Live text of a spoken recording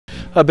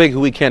A big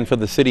weekend for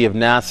the city of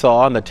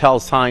Nassau, and the tell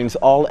signs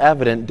all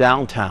evident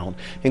downtown,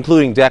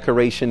 including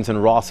decorations in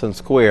Rawson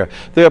Square.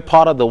 They are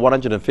part of the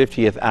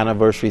 150th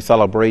anniversary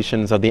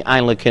celebrations of the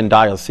Anglican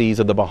Diocese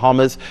of the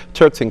Bahamas,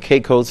 Turks and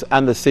Caicos,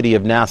 and the city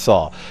of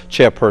Nassau.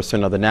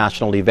 Chairperson of the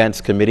National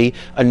Events Committee,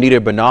 Anita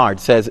Bernard,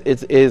 says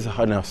it is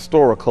an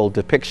historical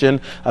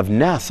depiction of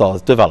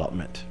Nassau's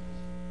development.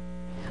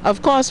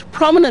 Of course,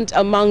 prominent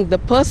among the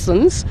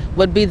persons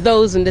would be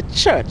those in the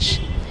church,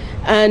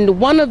 and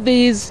one of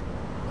these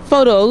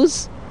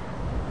photos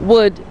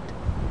would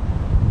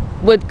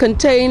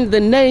contain the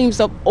names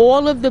of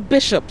all of the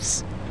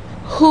bishops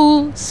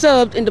who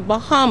served in the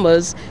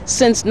Bahamas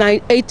since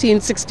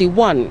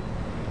 1861.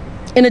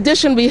 In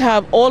addition, we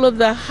have all of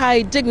the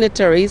high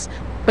dignitaries,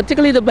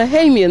 particularly the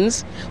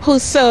Bahamians, who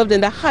served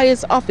in the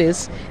highest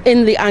office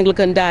in the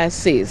Anglican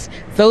Diocese.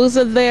 Those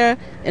are there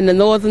in the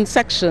northern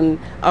section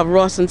of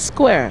Rawson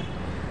Square.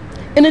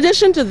 In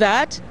addition to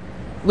that,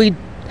 we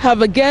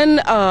have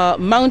again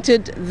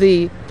mounted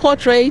the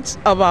portraits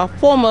of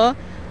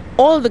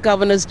all the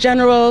governors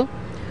general,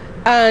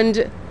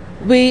 and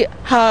we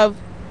have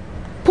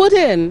put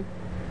in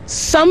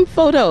some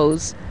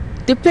photos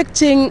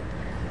depicting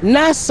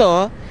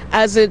Nassau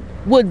as it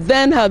would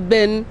then have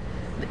been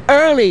the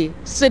early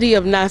city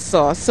of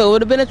Nassau. So it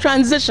would have been a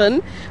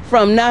transition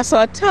from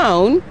Nassau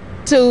town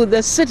to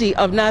the city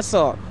of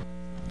Nassau.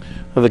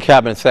 The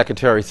Cabinet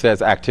Secretary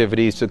says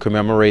activities to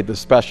commemorate the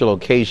special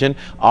occasion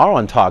are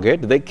on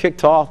target. They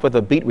kicked off with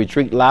a beat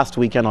retreat last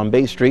weekend on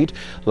Bay Street.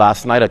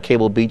 Last night at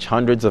Cable Beach,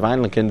 hundreds of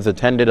Anglicans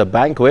attended a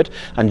banquet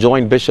and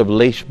joined Bishop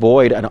Leish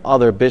Boyd and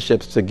other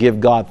bishops to give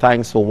God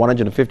thanks for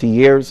 150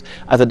 years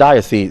as a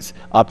diocese.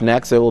 Up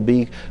next, there will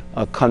be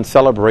a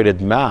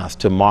concelebrated mass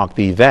to mark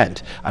the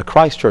event at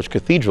Christ Church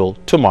Cathedral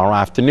tomorrow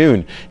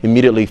afternoon,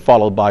 immediately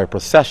followed by a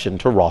procession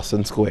to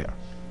Rawson Square.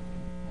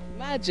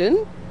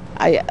 Imagine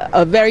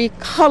a very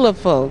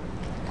colorful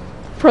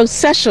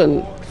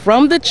procession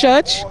from the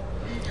church.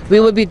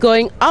 We will be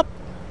going up,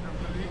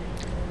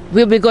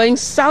 we'll be going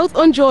south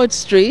on George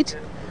Street,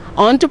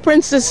 onto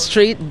Princess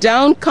Street,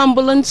 down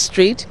Cumberland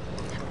Street,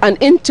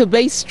 and into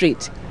Bay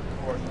Street.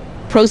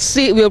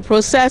 We'll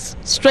process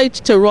straight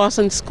to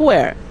Rawson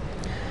Square.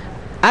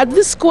 At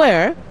the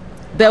square,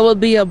 there will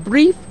be a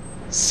brief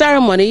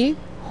ceremony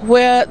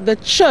where the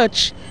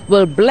church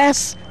will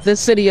bless the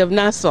city of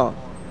Nassau.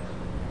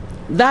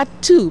 That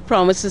too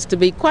promises to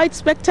be quite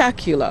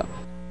spectacular.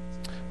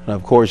 And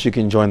of course, you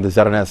can join the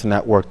ZNS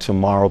Network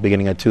tomorrow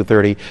beginning at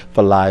 2:30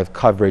 for live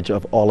coverage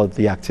of all of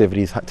the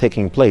activities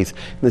taking place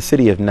in the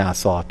city of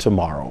Nassau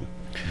tomorrow.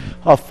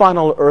 A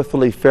final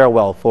earthly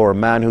farewell for a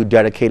man who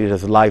dedicated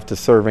his life to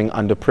serving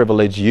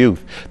underprivileged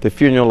youth. The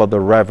funeral of the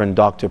Reverend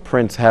Dr.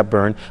 Prince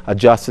Hepburn, a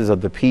justice of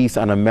the peace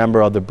and a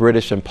member of the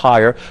British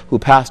Empire who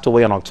passed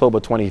away on October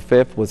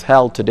 25th, was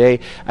held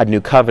today at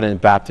New Covenant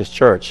Baptist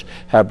Church.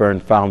 Hepburn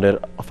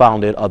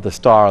founded of the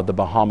Star of the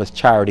Bahamas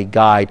Charity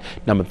Guide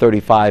number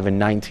 35 in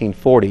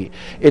 1940.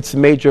 Its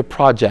major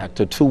project,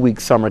 a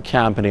 2-week summer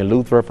camp in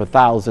Eleuthera for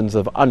thousands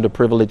of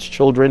underprivileged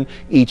children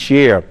each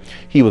year.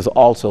 He was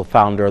also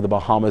founder of the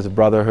Bahamas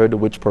Brotherhood,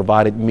 which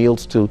provided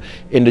meals to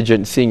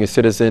indigent senior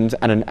citizens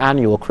and an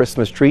annual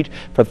Christmas treat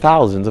for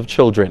thousands of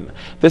children.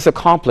 This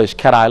accomplished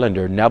Cat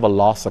Islander never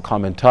lost a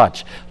common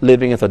touch.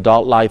 Living his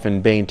adult life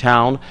in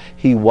Baintown,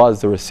 he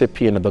was the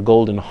recipient of the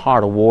Golden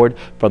Heart Award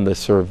from the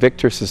Sir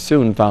Victor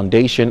Sassoon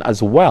Foundation,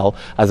 as well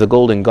as a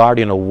Golden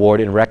Guardian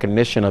Award in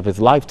recognition of his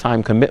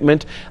lifetime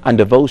commitment and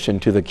devotion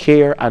to the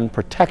care and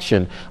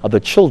protection of the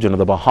children of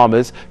the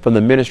Bahamas from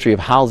the Ministry of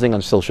Housing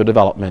and Social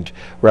Development.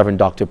 Reverend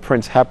Dr.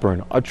 Prince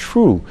Hepburn, a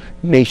true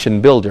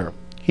nation builder.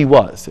 He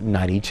was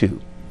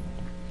 92.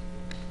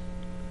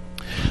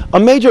 A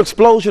major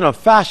explosion of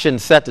fashion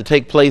set to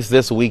take place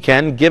this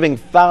weekend, giving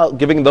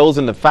those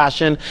in the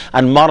fashion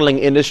and modeling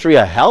industry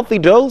a healthy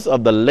dose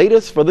of the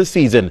latest for the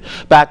season.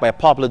 Backed by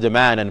popular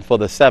demand and for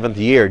the 7th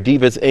year,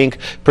 Divas Inc.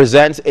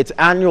 presents its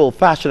annual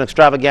fashion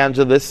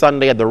extravaganza this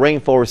Sunday at the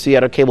Rainforest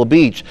Theater, Cable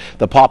Beach.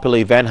 The popular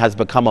event has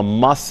become a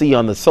must-see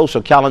on the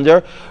social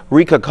calendar.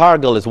 Rika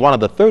Cargill is one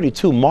of the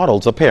 32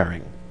 models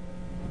appearing.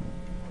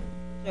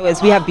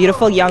 We have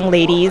beautiful young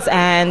ladies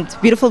and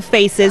beautiful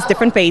faces,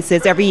 different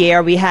faces. Every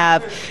year we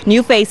have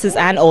new faces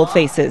and old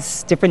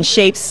faces, different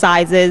shapes,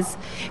 sizes.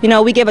 You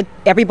know, we give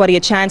everybody a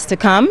chance to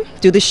come,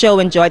 do the show,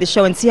 enjoy the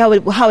show, and see how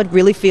it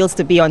really feels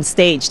to be on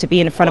stage, to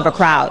be in front of a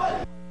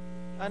crowd.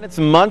 And it's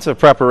months of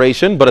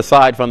preparation, but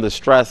aside from the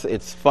stress,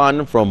 it's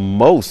fun for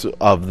most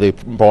of the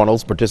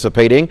models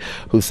participating,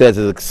 who says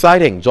it's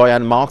exciting.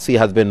 Joyanne Moxie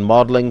has been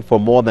modeling for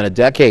more than a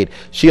decade.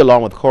 She,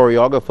 along with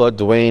choreographer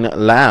Dwayne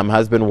Lamb,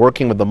 has been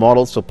working with the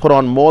models to put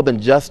on more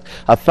than just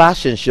a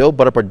fashion show,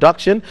 but a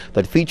production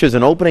that features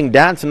an opening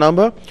dance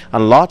number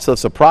and lots of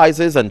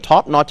surprises and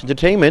top-notch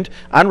entertainment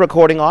and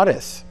recording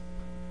artists.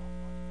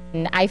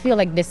 I feel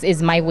like this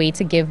is my way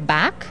to give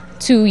back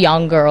to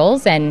young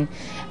girls, and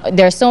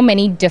there's so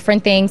many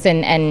different things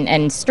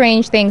and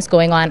strange things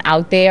going on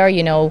out there.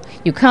 You know,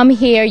 you come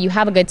here, you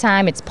have a good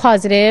time, it's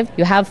positive,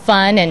 you have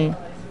fun, and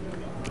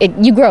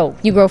you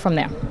grow from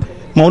there.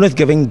 Mona is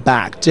giving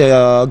back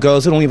to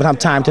girls who don't even have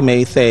time to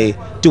maybe say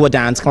do a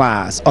dance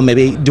class or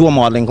maybe do a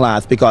modeling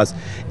class, because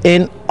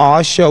in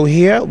our show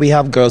here we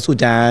have girls who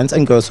dance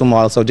and girls who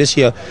model. So this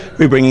year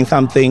we're bringing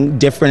something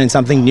different and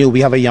something new. We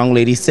have a young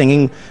lady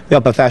singing. We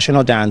have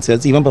professional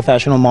dancers, even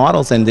professional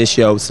models in this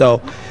show. So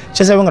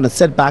just everyone going to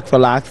sit back,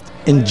 relax,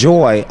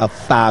 enjoy a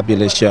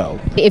fabulous show.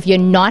 If you're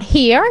not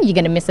here, you're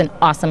going to miss an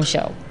awesome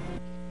show.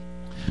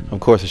 Of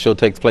course, the show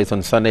takes place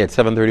on Sunday at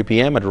 7:30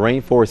 p.m. at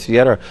Rainforest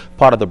Theater.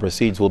 Part of the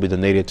proceeds will be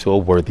donated to a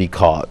worthy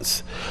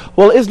cause.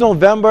 Well, it's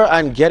November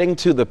and getting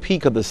to the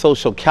peak of the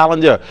social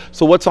calendar.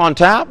 So what's on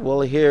tap?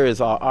 Well, here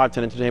is our arts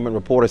and entertainment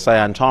reporter,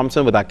 Cyan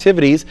Thompson, with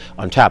activities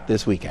on tap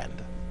this weekend.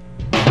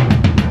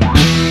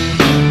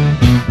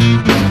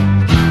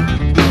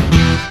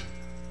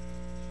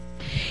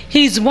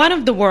 He's one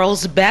of the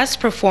world's best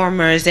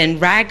performers in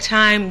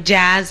ragtime,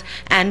 jazz,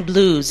 and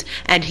blues,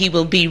 and he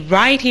will be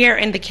right here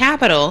in the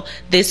capital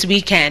this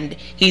weekend.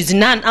 He's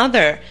none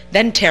other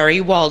than Terry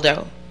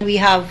Waldo. We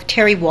have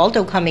Terry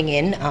Waldo coming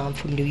in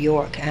from New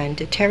York, and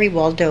Terry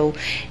Waldo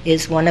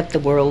is one of the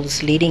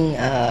world's leading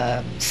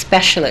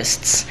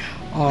specialists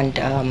on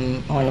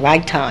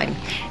ragtime.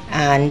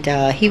 And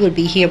he will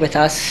be here with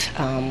us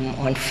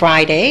on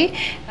Friday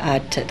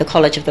at the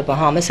College of the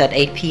Bahamas at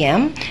 8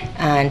 p.m.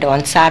 and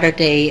on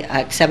Saturday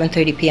at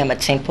 7:30 p.m.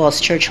 at St. Paul's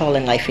Church Hall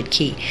in Lyford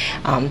Key.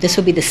 This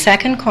will be the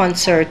second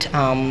concert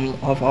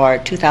of our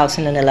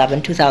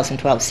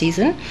 2011-2012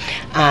 season,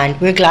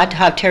 and we're glad to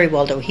have Terry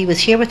Waldo. He was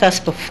here with us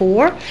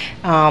before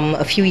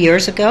a few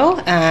years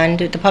ago, and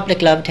the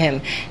public loved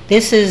him.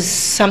 This is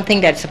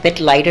something that's a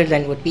bit lighter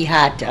than what we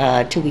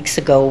had 2 weeks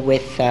ago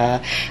with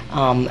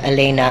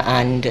Elena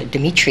and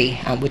Dimitri,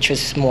 which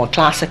was more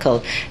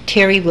classical.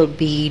 Terry will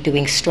be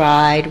doing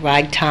stride,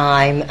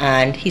 ragtime,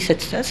 and he said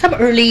some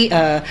early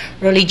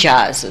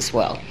jazz as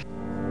well.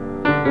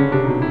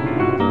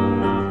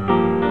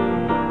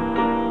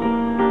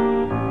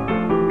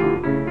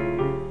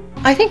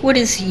 I think what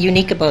is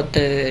unique about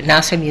the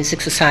Nassau Music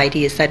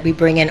Society is that we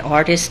bring in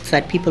artists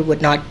that people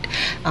would not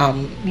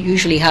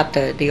usually have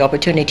the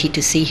opportunity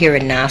to see here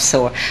in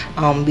Nassau.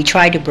 We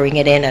try to bring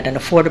it in at an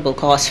affordable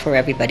cost for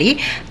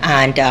everybody,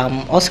 and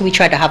also we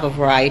try to have a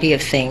variety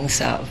of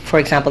things. For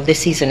example, this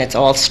season it's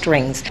all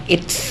strings.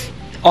 It's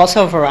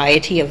also a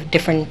variety of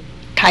different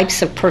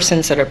types of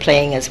persons that are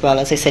playing as well.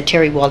 As I said,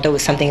 Terry Waldo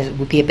is something that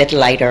would be a bit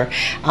lighter.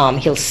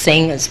 He'll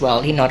sing as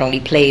well. He not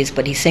only plays,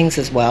 but he sings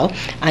as well.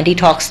 And he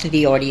talks to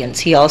the audience.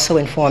 He also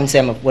informs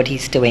them of what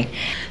he's doing.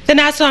 The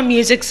Nassau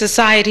Music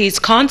Society's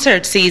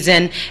concert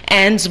season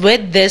ends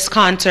with this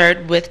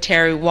concert with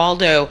Terry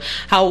Waldo.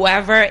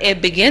 However,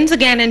 it begins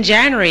again in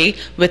January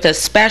with a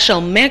special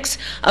mix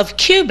of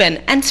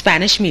Cuban and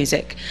Spanish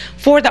music.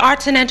 For the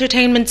Arts and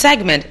Entertainment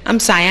segment, I'm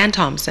Cyan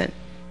Thompson.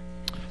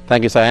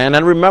 Thank you, Cyan.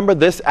 And remember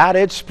this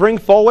adage, spring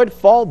forward,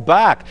 fall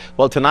back.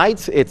 Well,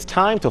 tonight it's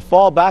time to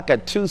fall back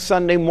at 2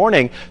 Sunday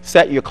morning.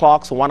 Set your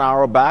clocks 1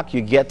 hour back.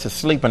 You get to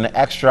sleep an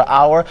extra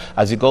hour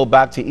as you go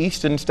back to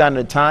Eastern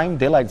Standard Time.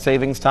 Daylight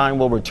Savings Time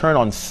will return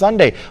on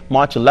Sunday,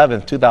 March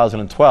 11th,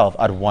 2012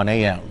 at 1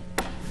 a.m.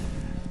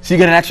 So you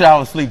get an extra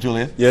hour of sleep,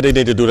 Julian? Yeah, they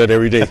need to do that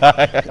every day.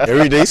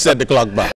 Every day, set the clock back.